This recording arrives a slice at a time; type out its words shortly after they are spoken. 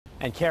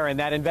And Karen,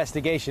 that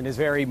investigation is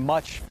very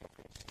much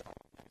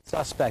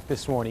suspect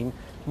this morning,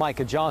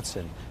 Micah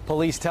Johnson.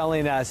 Police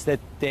telling us that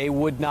they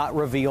would not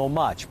reveal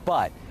much,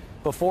 but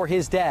before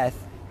his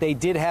death, they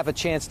did have a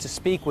chance to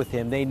speak with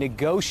him. They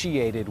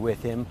negotiated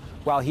with him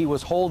while he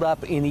was holed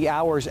up in the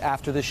hours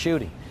after the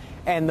shooting.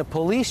 And the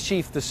police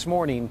chief this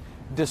morning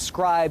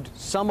described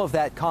some of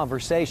that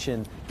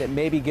conversation that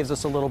maybe gives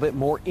us a little bit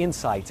more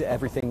insight to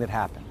everything that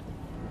happened.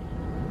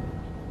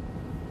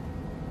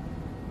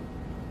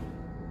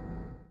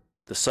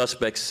 The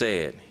suspect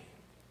said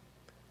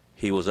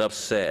he was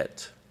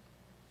upset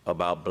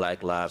about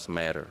Black Lives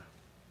Matter.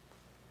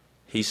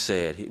 He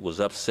said he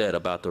was upset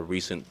about the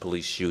recent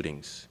police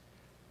shootings.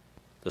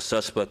 The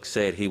suspect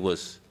said he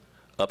was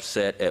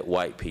upset at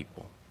white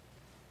people.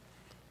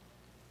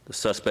 The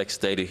suspect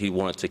stated he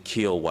wanted to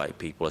kill white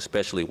people,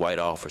 especially white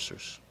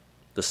officers.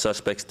 The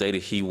suspect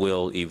stated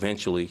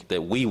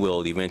that we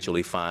will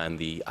eventually find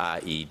the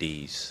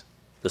IEDs.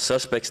 The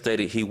suspect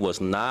stated he was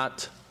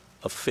not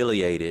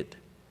affiliated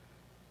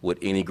with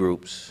any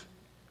groups,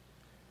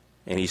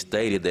 and he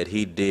stated that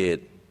he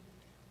did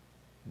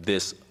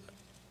this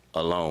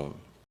alone.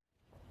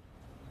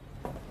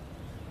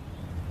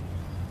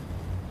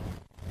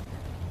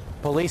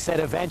 Police said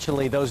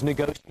eventually those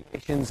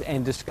negotiations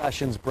and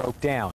discussions broke down.